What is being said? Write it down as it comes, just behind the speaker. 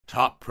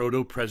Top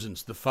Proto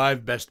presents the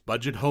 5 best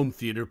budget home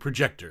theater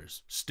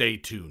projectors. Stay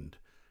tuned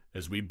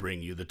as we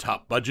bring you the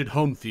top budget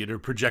home theater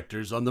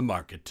projectors on the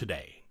market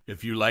today.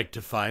 If you like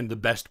to find the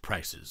best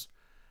prices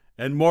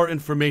and more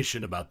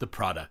information about the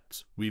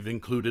products, we've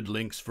included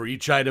links for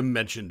each item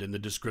mentioned in the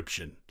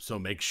description, so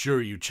make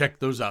sure you check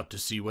those out to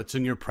see what's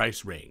in your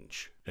price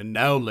range. And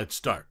now let's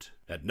start.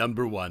 At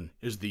number 1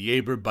 is the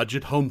YABER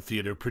Budget Home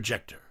Theater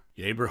Projector.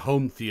 YABER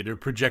Home Theater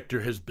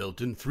Projector has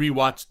built-in 3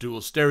 watts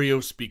dual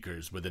stereo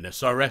speakers with an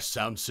SRS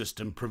sound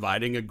system,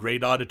 providing a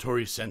great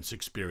auditory sense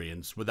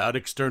experience without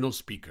external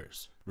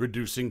speakers,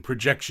 reducing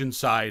projection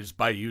size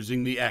by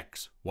using the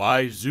X,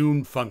 Y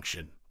zoom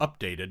function,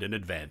 updated and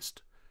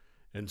advanced,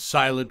 and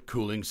silent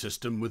cooling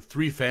system with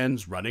 3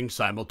 fans running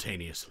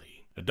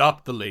simultaneously.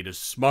 Adopt the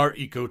latest smart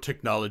eco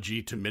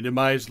technology to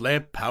minimize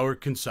lamp power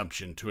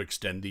consumption to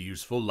extend the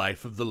useful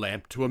life of the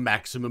lamp to a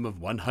maximum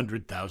of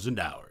 100,000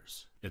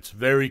 hours. It's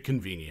very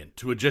convenient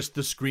to adjust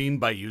the screen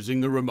by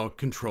using the remote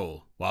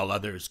control, while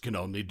others can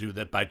only do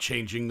that by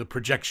changing the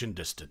projection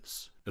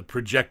distance. The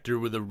projector,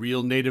 with a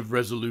real native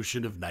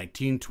resolution of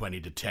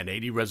 1920 to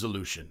 1080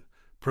 resolution,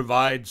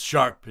 provides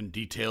sharp and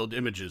detailed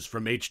images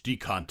from HD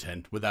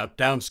content without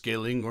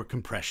downscaling or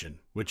compression,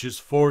 which is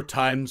 4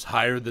 times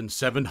higher than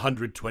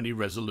 720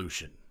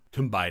 resolution,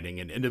 combining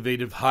an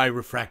innovative high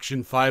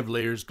refraction 5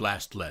 layers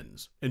glass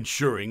lens,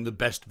 ensuring the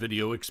best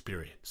video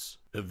experience.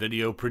 The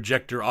video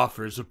projector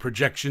offers a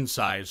projection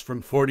size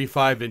from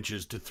 45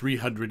 inches to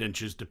 300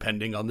 inches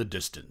depending on the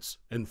distance,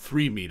 and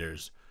 3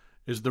 meters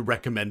is the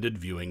recommended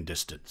viewing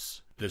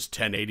distance. This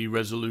 1080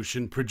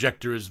 resolution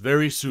projector is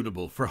very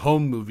suitable for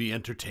home movie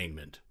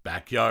entertainment,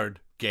 backyard,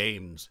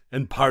 games,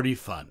 and party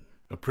fun.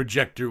 A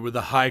projector with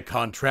a high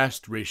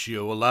contrast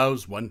ratio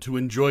allows one to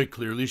enjoy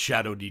clearly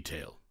shadow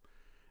detail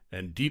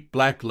and deep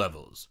black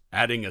levels,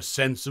 adding a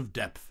sense of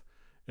depth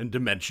and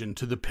dimension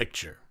to the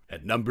picture.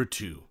 At number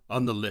 2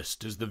 on the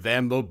list is the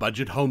Vamvo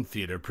Budget Home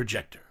Theater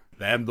Projector.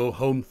 Vamvo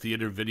Home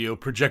Theater Video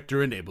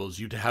Projector enables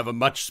you to have a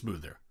much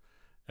smoother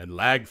and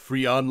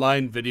lag-free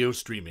online video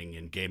streaming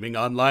and gaming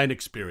online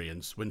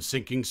experience when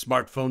syncing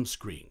smartphone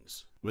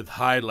screens. With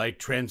high light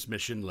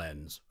transmission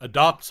lens,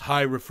 adopts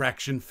high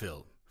refraction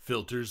film,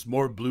 filters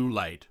more blue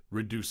light,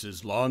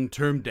 reduces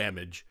long-term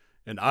damage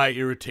and eye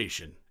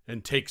irritation,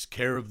 and takes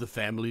care of the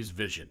family's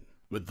vision.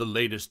 With the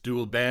latest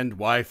dual-band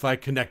Wi-Fi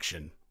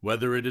connection,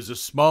 whether it is a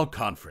small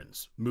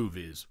conference,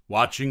 movies,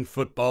 watching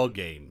football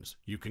games,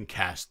 you can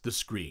cast the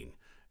screen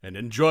and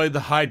enjoy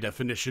the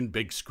high-definition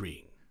big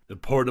screen. The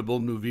portable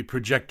movie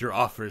projector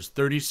offers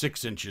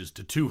 36 inches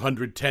to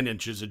 210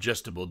 inches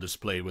adjustable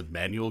display with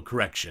manual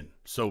correction,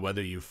 so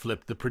whether you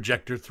flip the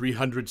projector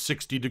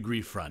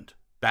 360-degree front,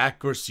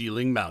 back, or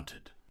ceiling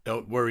mounted,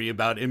 don't worry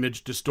about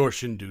image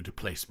distortion due to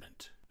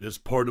placement. This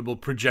portable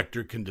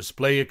projector can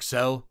display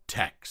Excel,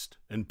 text,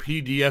 and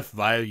PDF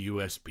via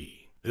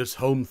USB. This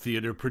home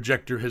theater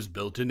projector has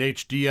built-in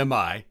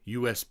HDMI,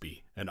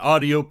 USB, and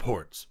audio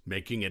ports,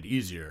 making it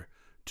easier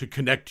to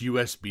connect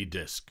USB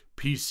disk,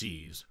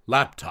 PCs,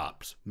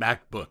 laptops,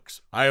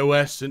 MacBooks,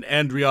 iOS and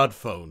Android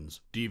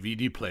phones,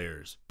 DVD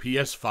players,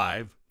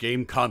 PS5,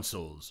 game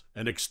consoles,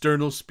 and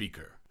external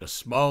speaker. A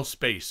small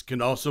space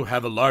can also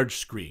have a large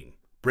screen,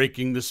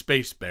 breaking the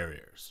space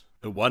barriers.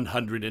 The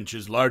 100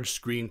 inches large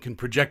screen can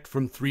project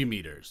from 3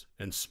 meters,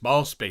 and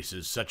small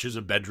spaces such as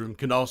a bedroom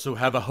can also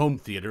have a home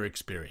theater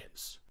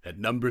experience. At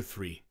number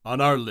 3 on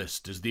our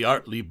list is the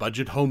Artlii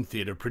Budget Home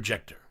Theater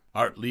Projector.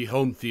 Artlii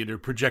Home Theater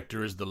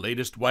Projector is the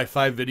latest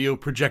Wi-Fi video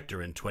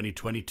projector in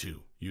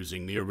 2022,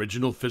 using the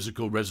original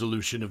physical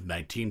resolution of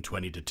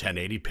 1920 to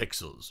 1080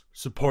 pixels,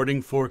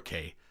 supporting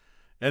 4K,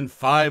 and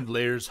 5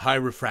 layers high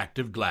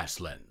refractive glass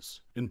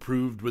lens,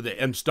 improved with the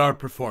M-Star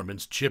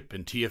Performance chip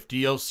and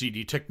TFT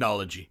LCD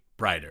technology,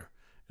 brighter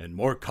and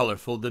more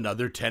colorful than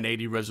other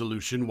 1080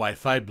 resolution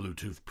Wi-Fi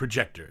Bluetooth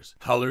projectors.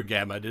 Color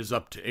gamut is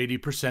up to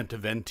 80%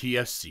 of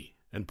NTSC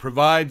and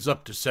provides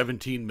up to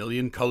 17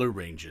 million color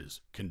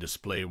ranges, can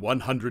display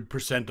 100%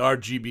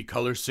 RGB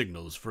color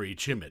signals for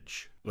each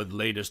image. With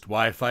latest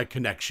Wi-Fi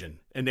connection,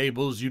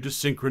 enables you to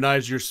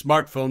synchronize your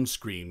smartphone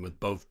screen with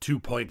both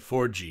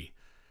 2.4G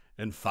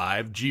and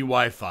 5G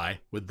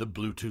Wi-Fi. With the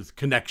Bluetooth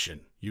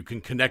connection, you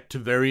can connect to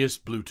various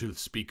Bluetooth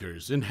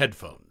speakers and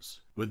headphones,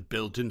 with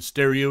built-in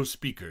stereo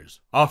speakers,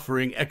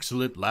 offering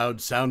excellent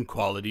loud sound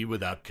quality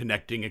without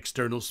connecting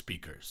external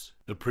speakers.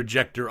 The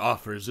projector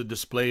offers a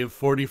display of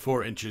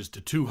 44 inches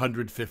to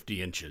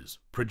 250 inches.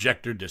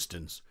 Projector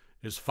distance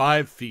is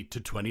 5 feet to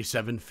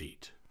 27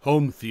 feet.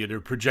 Home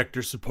theater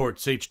projector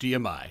supports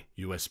HDMI,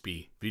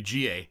 USB,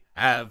 VGA,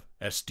 AV,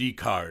 SD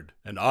card,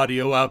 an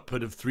audio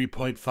output of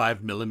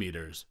 3.5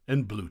 millimeters,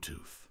 and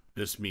Bluetooth.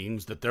 This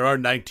means that there are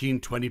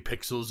 1920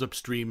 pixels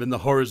upstream in the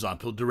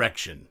horizontal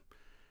direction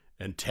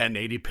and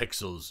 1080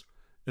 pixels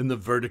in the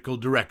vertical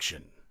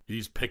direction.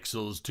 These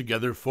pixels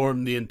together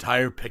form the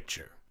entire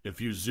picture.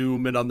 If you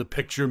zoom in on the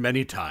picture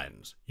many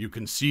times, you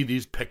can see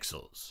these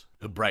pixels.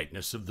 The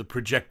brightness of the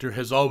projector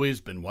has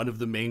always been one of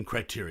the main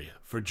criteria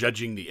for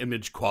judging the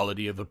image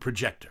quality of a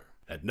projector.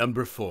 At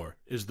number 4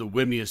 is the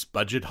WiMiUS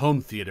Budget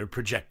Home Theater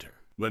Projector.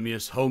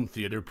 WiMiUS Home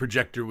Theater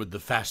projector with the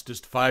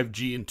fastest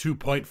 5G and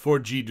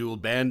 2.4G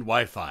dual-band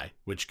Wi-Fi,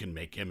 which can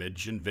make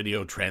image and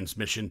video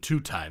transmission 2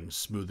 times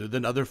smoother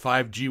than other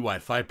 5G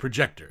Wi-Fi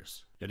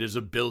projectors. It is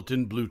a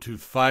built-in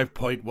Bluetooth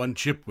 5.1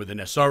 chip with an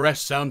SRS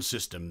sound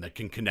system that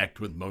can connect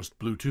with most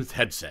Bluetooth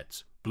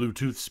headsets,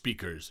 Bluetooth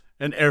speakers,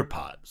 and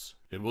AirPods.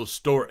 It will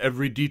store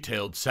every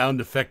detailed sound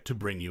effect to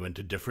bring you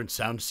into different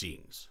sound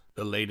scenes.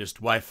 The latest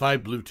Wi-Fi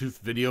Bluetooth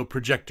video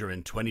projector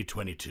in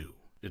 2022.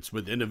 It's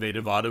with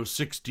innovative Auto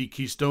 6D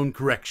keystone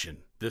correction.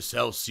 This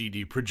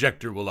LCD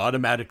projector will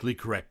automatically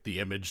correct the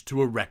image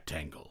to a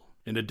rectangle.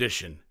 In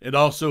addition, it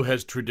also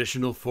has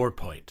traditional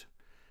 4-point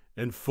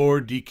and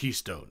 4D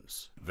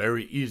keystones.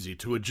 Very easy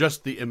to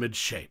adjust the image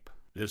shape.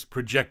 This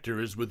projector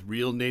is with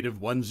real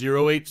native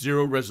 1080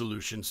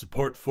 resolution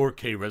support,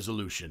 4K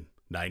resolution,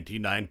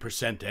 99%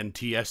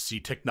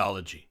 NTSC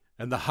technology,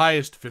 and the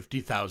highest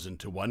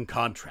 50,000:1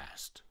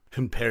 contrast.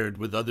 Compared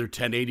with other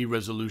 1080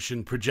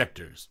 resolution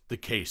projectors, the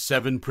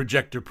K7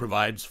 projector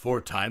provides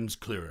 4 times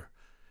clearer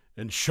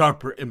and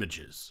sharper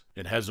images.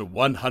 It has a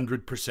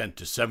 100%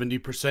 to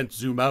 70%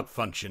 zoom out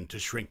function to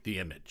shrink the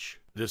image.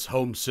 This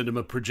home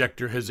cinema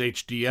projector has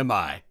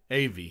HDMI,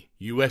 AV,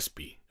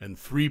 USB, and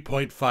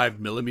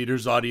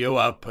 3.5mm audio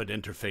output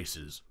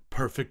interfaces,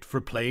 perfect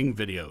for playing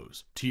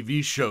videos,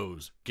 TV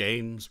shows,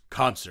 games,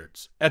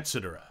 concerts,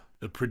 etc.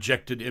 The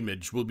projected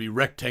image will be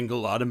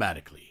rectangle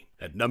automatically.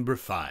 At number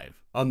 5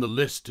 on the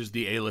list is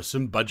the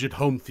Artlii Budget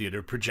Home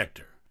Theater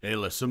projector.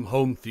 Artlii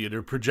Home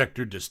Theater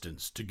projector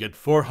distance to get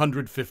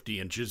 450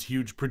 inches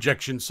huge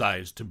projection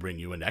size to bring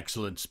you an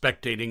excellent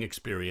spectating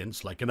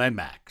experience like an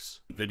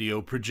IMAX.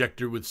 Video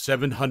projector with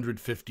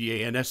 750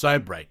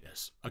 ANSI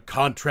brightness, a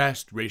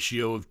contrast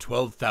ratio of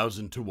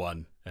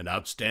 12,000:1, and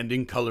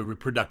outstanding color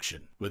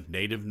reproduction with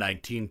native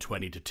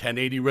 1920 to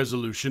 1080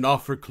 resolution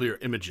offer clear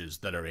images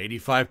that are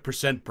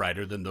 85%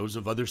 brighter than those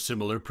of other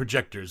similar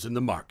projectors in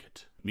the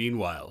market.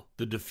 Meanwhile,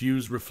 the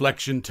diffuse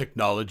reflection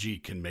technology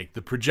can make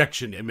the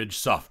projection image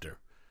softer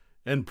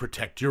and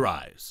protect your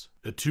eyes.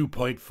 The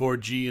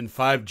 2.4G and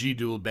 5G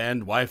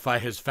dual-band Wi-Fi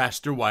has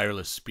faster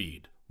wireless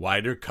speed,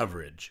 wider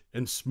coverage,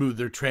 and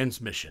smoother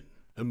transmission.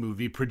 The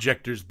movie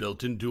projector's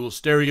built-in dual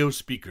stereo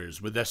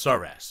speakers with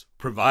SRS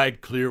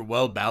provide clear,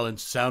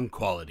 well-balanced sound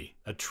quality,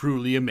 a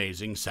truly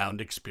amazing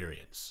sound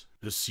experience.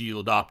 The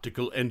sealed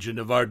optical engine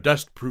of our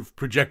dust-proof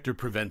projector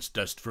prevents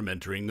dust from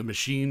entering the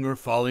machine or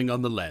falling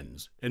on the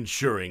lens,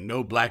 ensuring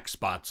no black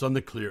spots on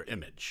the clear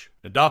image.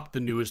 Adopt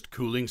the newest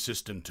cooling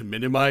system to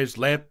minimize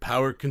lamp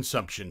power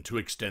consumption to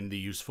extend the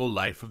useful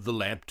life of the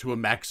lamp to a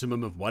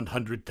maximum of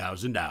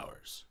 100,000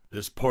 hours.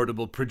 This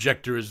portable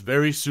projector is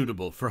very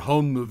suitable for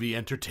home movie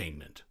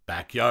entertainment,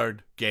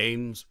 backyard,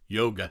 games,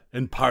 yoga,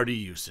 and party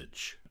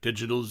usage.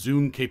 Digital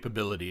zoom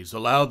capabilities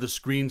allow the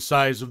screen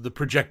size of the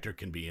projector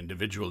can be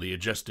individually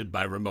adjusted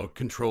by remote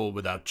control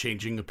without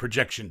changing the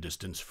projection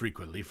distance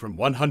frequently from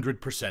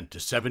 100% to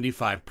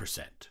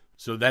 75%.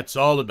 So that's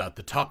all about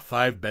the top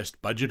 5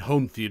 best budget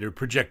home theater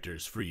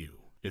projectors for you.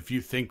 If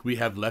you think we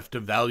have left a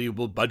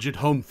valuable budget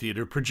home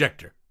theater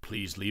projector,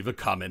 please leave a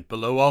comment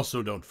below.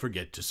 Also, don't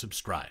forget to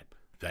subscribe.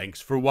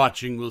 Thanks for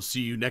watching. We'll see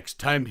you next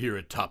time here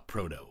at Top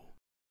Proto.